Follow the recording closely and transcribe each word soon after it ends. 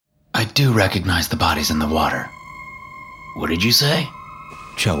I do recognize the bodies in the water. What did you say?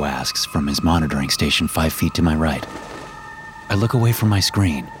 Cho asks from his monitoring station 5 feet to my right. I look away from my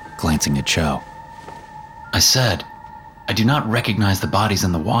screen, glancing at Cho. I said, I do not recognize the bodies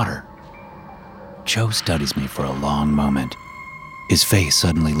in the water. Cho studies me for a long moment, his face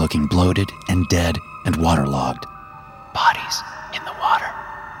suddenly looking bloated and dead and waterlogged. Bodies in the water.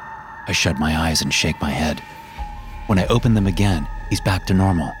 I shut my eyes and shake my head. When I open them again, he's back to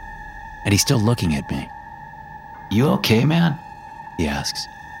normal, and he's still looking at me. You okay, man? He asks.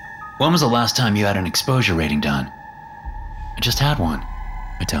 When was the last time you had an exposure rating done? I just had one,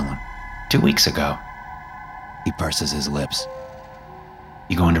 I tell him. 2 weeks ago. He purses his lips.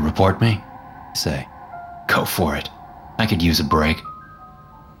 You going to report me? I say. Go for it. I could use a break.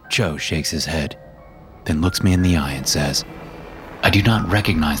 Cho shakes his head, then looks me in the eye and says, I do not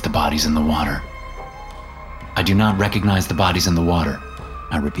recognize the bodies in the water. I do not recognize the bodies in the water,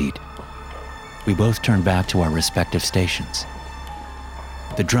 I repeat. We both turn back to our respective stations.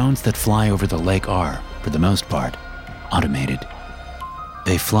 The drones that fly over the lake are, for the most part, automated.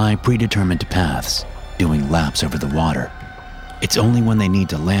 They fly predetermined paths, doing laps over the water. It's only when they need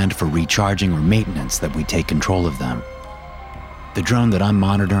to land for recharging or maintenance that we take control of them. The drone that I'm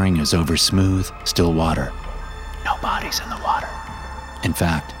monitoring is over smooth, still water. No bodies in the water. In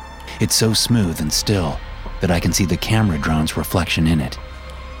fact, it's so smooth and still that I can see the camera drone's reflection in it,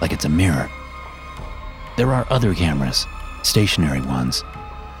 like it's a mirror. There are other cameras, stationary ones,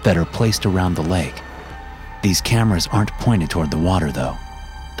 that are placed around the lake. These cameras aren't pointed toward the water, though.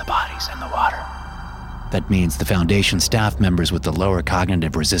 The bodies in the water. That means the Foundation staff members with the lower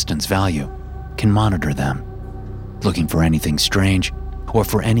cognitive resistance value can monitor them, looking for anything strange or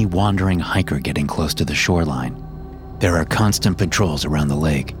for any wandering hiker getting close to the shoreline. There are constant patrols around the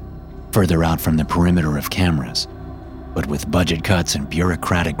lake, further out from the perimeter of cameras. But with budget cuts and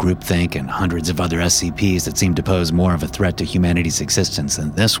bureaucratic groupthink and hundreds of other SCPs that seem to pose more of a threat to humanity's existence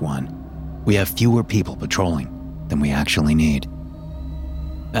than this one, we have fewer people patrolling than we actually need.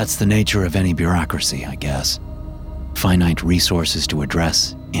 That's the nature of any bureaucracy, I guess. Finite resources to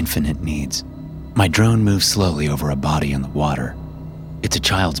address infinite needs. My drone moves slowly over a body in the water. It's a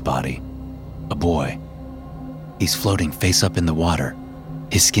child's body, a boy. He's floating face up in the water,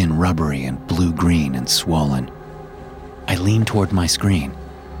 his skin rubbery and blue-green and swollen. I lean toward my screen,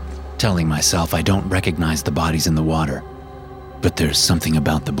 telling myself I don't recognize the bodies in the water. But there's something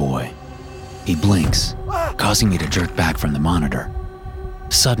about the boy. He blinks, causing me to jerk back from the monitor.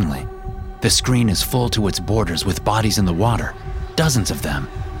 Suddenly, the screen is full to its borders with bodies in the water, dozens of them,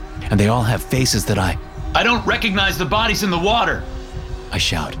 and they all have faces that I don't recognize the bodies in the water, I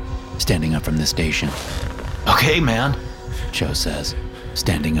shout, standing up from the station. Okay, man, Cho says,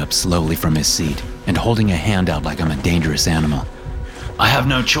 standing up slowly from his seat and holding a hand out like I'm a dangerous animal. I have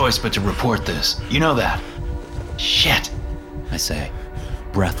no choice but to report this. You know that. Shit, I say,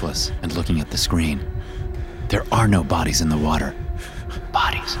 breathless and looking at the screen. There are no bodies in the water.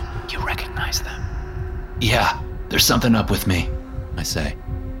 Bodies, you recognize them? Yeah, there's something up with me, I say.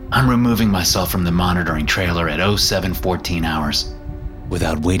 I'm removing myself from the monitoring trailer at 07:14 hours.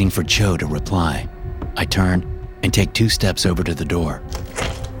 Without waiting for Cho to reply, I turn and take 2 steps over to the door.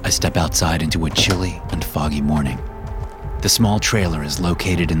 I step outside into a chilly and foggy morning. The small trailer is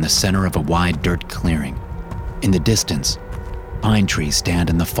located in the center of a wide dirt clearing. In the distance, pine trees stand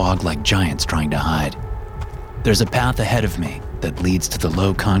in the fog like giants trying to hide. There's a path ahead of me that leads to the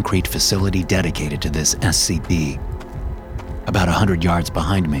low concrete facility dedicated to this SCP. About 100 yards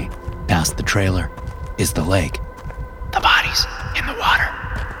behind me, past the trailer, is the lake. The bodies in the water.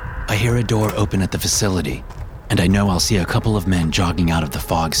 I hear a door open at the facility, and I know I'll see a couple of men jogging out of the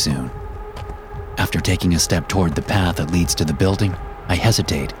fog soon. After taking a step toward the path that leads to the building, I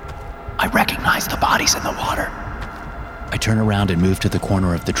hesitate. I recognize the bodies in the water. I turn around and move to the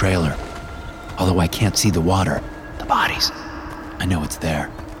corner of the trailer. Although I can't see the water, The bodies. I know it's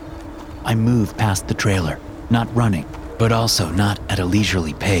there. I move past the trailer, not running, but also not at a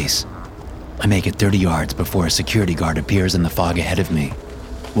leisurely pace. I make it 30 yards before a security guard appears in the fog ahead of me,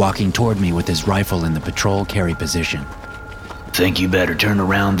 walking toward me with his rifle in the patrol carry position. Think you better turn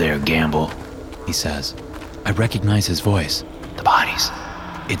around there, Gamble, he says. I recognize his voice. The bodies.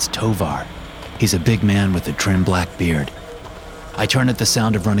 It's Tovar. He's a big man with a trim black beard. I turn at the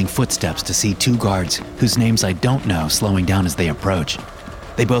sound of running footsteps to see 2 guards whose names I don't know slowing down as they approach.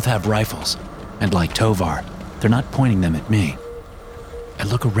 They both have rifles, and like Tovar, they're not pointing them at me. I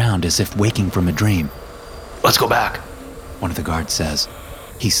look around as if waking from a dream. Let's go back, one of the guards says.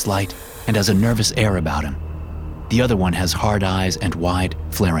 He's slight and has a nervous air about him. The other one has hard eyes and wide,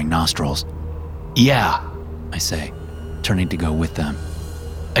 flaring nostrils. Yeah, I say, turning to go with them.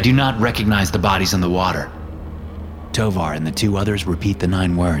 I do not recognize the bodies in the water. Tovar and the two others repeat the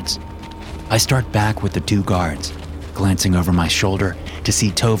 9 words. I start back with the 2 guards, glancing over my shoulder to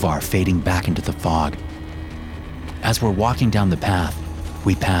see Tovar fading back into the fog. As we're walking down the path,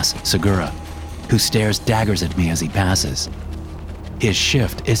 we pass Segura, who stares daggers at me as he passes. His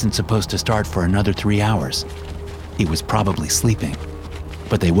shift isn't supposed to start for another 3 hours. He was probably sleeping,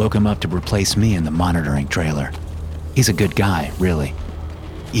 but they woke him up to replace me in the monitoring trailer. He's a good guy, really.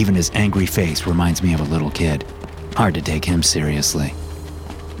 Even his angry face reminds me of a little kid. Hard to take him seriously.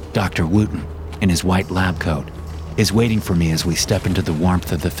 Dr. Wooten, in his white lab coat, is waiting for me as we step into the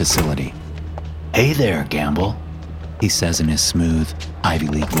warmth of the facility. Hey there, Gamble, he says in his smooth, Ivy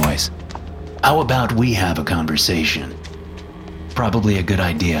League voice. How about we have a conversation? Probably a good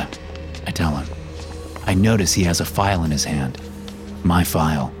idea, I tell him. I notice he has a file in his hand. My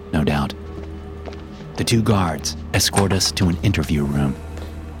file, no doubt. The 2 guards escort us to an interview room.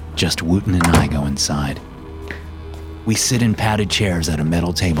 Just Wooten and I go inside. We sit in padded chairs at a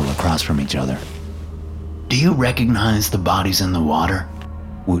metal table across from each other. Do you recognize the bodies in the water?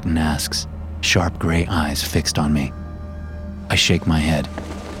 Wooten asks, sharp gray eyes fixed on me. I shake my head.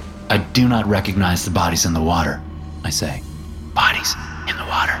 I do not recognize the bodies in the water, I say. Bodies in the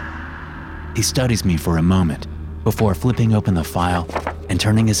water. He studies me for a moment before flipping open the file and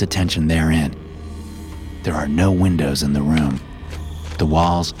turning his attention therein. There are no windows in the room. The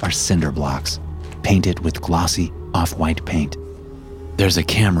walls are cinder blocks, painted with glossy, off-white paint. There's a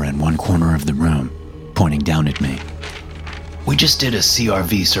camera in one corner of the room, pointing down at me. We just did a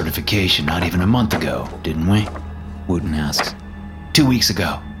CRV certification not even a month ago, didn't we? Wooten asks. 2 weeks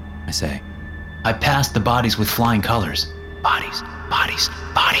ago, I say. I passed the bodies with flying colors. Bodies, bodies,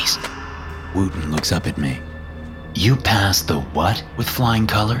 bodies. Wooten looks up at me. You passed the what with flying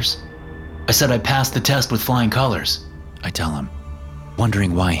colors? I said I passed the test with flying colors. I tell him,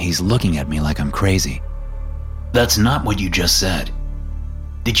 wondering why he's looking at me like I'm crazy. That's not what you just said.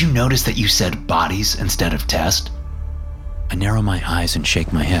 Did you notice that you said bodies instead of test? I narrow my eyes and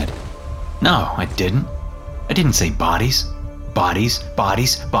shake my head. No, I didn't. I didn't say bodies. Bodies,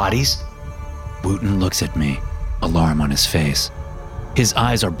 bodies, bodies. Wooten looks at me, alarm on his face. His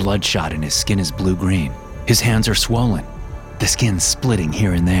eyes are bloodshot and his skin is blue-green. His hands are swollen. The skin's splitting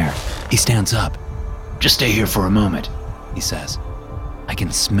here and there. He stands up. Just stay here for a moment, he says. I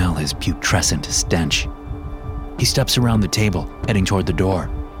can smell his putrescent stench. He steps around the table, heading toward the door.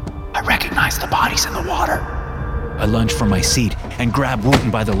 I recognize the bodies in the water. I lunge from my seat and grab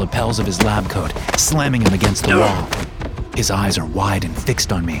Wooten by the lapels of his lab coat, slamming him against the wall. His eyes are wide and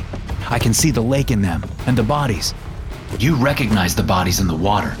fixed on me. I can see the lake in them and the bodies. You recognize the bodies in the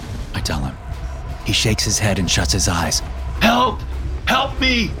water, I tell him. He shakes his head and shuts his eyes. Help! Help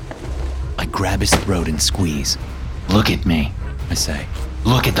me! I grab his throat and squeeze. Look at me, I say.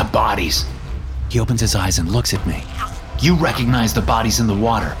 Look at the bodies. He opens his eyes and looks at me. You recognize the bodies in the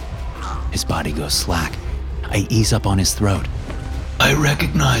water. His body goes slack. I ease up on his throat. I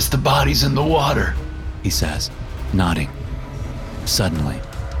recognize the bodies in the water, he says, nodding. Suddenly,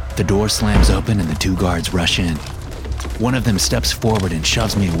 the door slams open and the 2 guards rush in. One of them steps forward and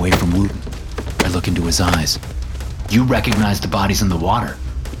shoves me away from Wooten. I look into his eyes. You recognize the bodies in the water,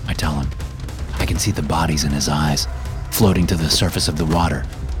 I tell him. I can see the bodies in his eyes, floating to the surface of the water.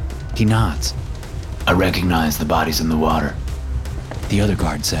 He nods. I recognize the bodies in the water. The other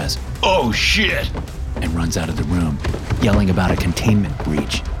guard says, "Oh shit!" and runs out of the room, yelling about a containment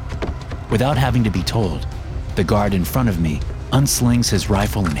breach. Without having to be told, the guard in front of me unslings his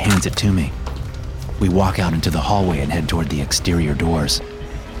rifle and hands it to me. We walk out into the hallway and head toward the exterior doors.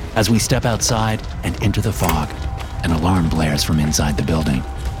 As we step outside and into the fog, an alarm blares from inside the building.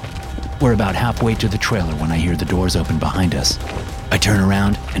 We're about halfway to the trailer when I hear the doors open behind us. I turn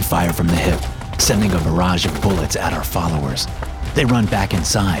around and fire from the hip, sending a barrage of bullets at our followers. They run back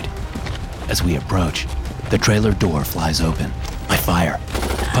inside. As we approach, the trailer door flies open. I fire,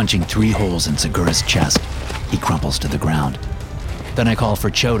 punching 3 holes in Segura's chest. He crumples to the ground. Then I call for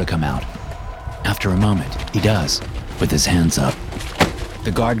Cho to come out. After a moment, he does, with his hands up.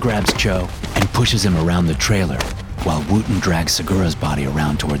 The guard grabs Cho and pushes him around the trailer, while Wooten drags Segura's body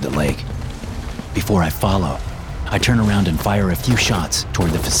around toward the lake. Before I follow, I turn around and fire a few shots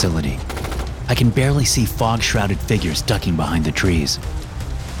toward the facility. I can barely see fog-shrouded figures ducking behind the trees.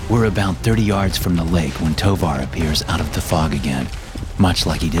 We're about 30 yards from the lake when Tovar appears out of the fog again, much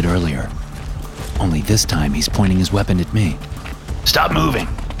like he did earlier. Only this time he's pointing his weapon at me. "Stop moving,"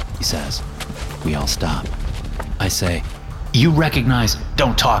 he says. We all stop. I say, "You recognize,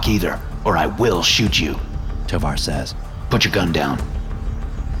 don't talk either, or I will shoot you," Tovar says. "Put your gun down."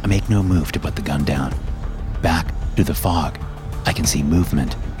 I make no move to put the gun down. Back through the fog, I can see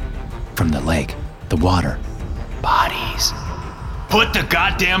movement. From the lake, the water. Bodies. Put the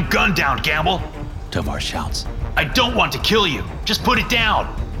goddamn gun down, Gamble! Tovar shouts. I don't want to kill you. Just put it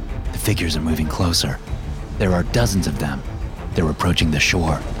down. The figures are moving closer. There are dozens of them. They're approaching the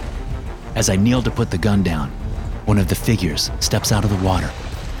shore. As I kneel to put the gun down, one of the figures steps out of the water,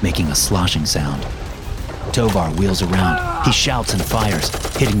 making a sloshing sound. Tovar wheels around. He shouts and fires,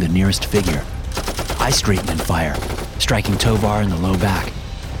 hitting the nearest figure. I straighten and fire, striking Tovar in the low back.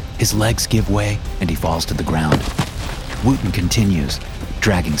 His legs give way and he falls to the ground. Wooten continues,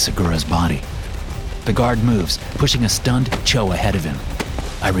 dragging Segura's body. The guard moves, pushing a stunned Cho ahead of him.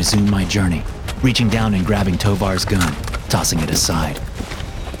 I resume my journey, reaching down and grabbing Tovar's gun, tossing it aside.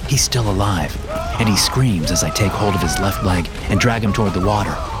 He's still alive, and he screams as I take hold of his left leg and drag him toward the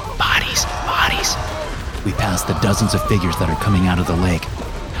water. Bodies, bodies. We pass the dozens of figures that are coming out of the lake.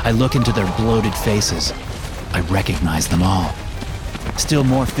 I look into their bloated faces. I recognize them all. Still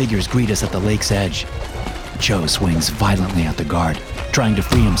more figures greet us at the lake's edge. Cho swings violently at the guard, trying to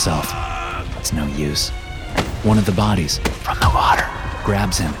free himself. It's no use. One of the bodies, from the water,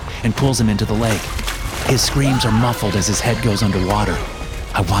 grabs him and pulls him into the lake. His screams are muffled as his head goes underwater.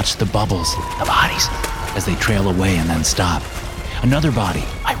 I watch the bubbles, the bodies, as they trail away and then stop. Another body,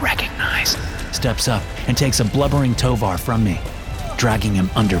 I recognize, steps up and takes a blubbering Tovar from me, dragging him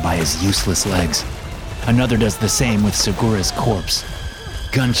under by his useless legs. Another does the same with Segura's corpse.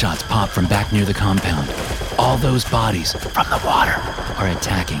 Gunshots pop from back near the compound. All those bodies, from the water, are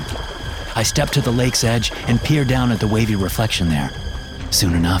attacking. I step to the lake's edge and peer down at the wavy reflection there.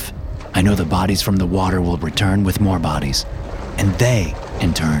 Soon enough, I know the bodies from the water will return with more bodies. And they,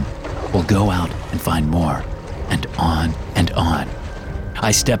 in turn, will go out and find more. And on and on.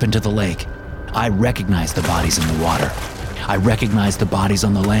 I step into the lake. I recognize the bodies in the water. I recognize the bodies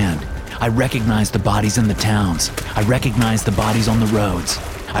on the land. I recognize the bodies in the towns. I recognize the bodies on the roads.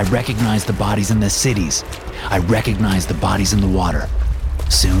 I recognize the bodies in the cities. I recognize the bodies in the water.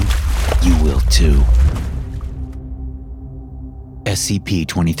 Soon, you will too.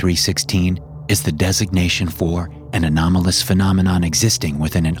 SCP-2316 is the designation for an anomalous phenomenon existing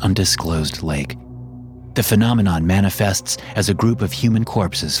within an undisclosed lake. The phenomenon manifests as a group of human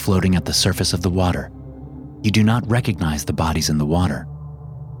corpses floating at the surface of the water. You do not recognize the bodies in the water.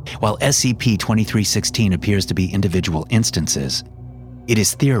 While SCP-2316 appears to be individual instances, it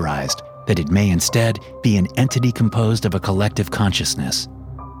is theorized that it may instead be an entity composed of a collective consciousness.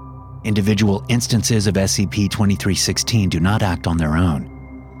 Individual instances of SCP-2316 do not act on their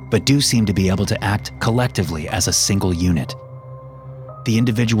own, but do seem to be able to act collectively as a single unit. The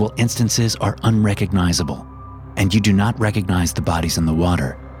individual instances are unrecognizable, and you do not recognize the bodies in the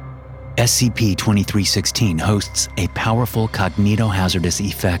water. SCP-2316 hosts a powerful cognitohazardous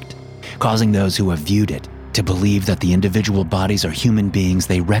effect, causing those who have viewed it to believe that the individual bodies are human beings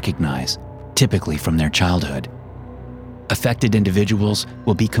they recognize, typically from their childhood. Affected individuals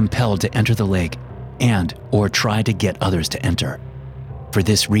will be compelled to enter the lake or try to get others to enter. For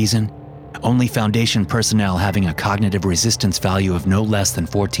this reason, only Foundation personnel having a cognitive resistance value of no less than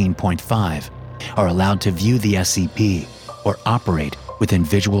 14.5 are allowed to view the SCP or operate within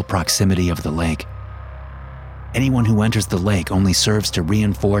visual proximity of the lake. Anyone who enters the lake only serves to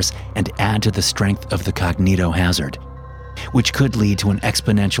reinforce and add to the strength of the cognitohazard, which could lead to an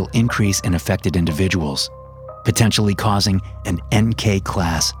exponential increase in affected individuals, potentially causing an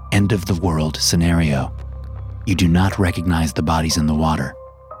NK-class end-of-the-world scenario. You do not recognize the bodies in the water.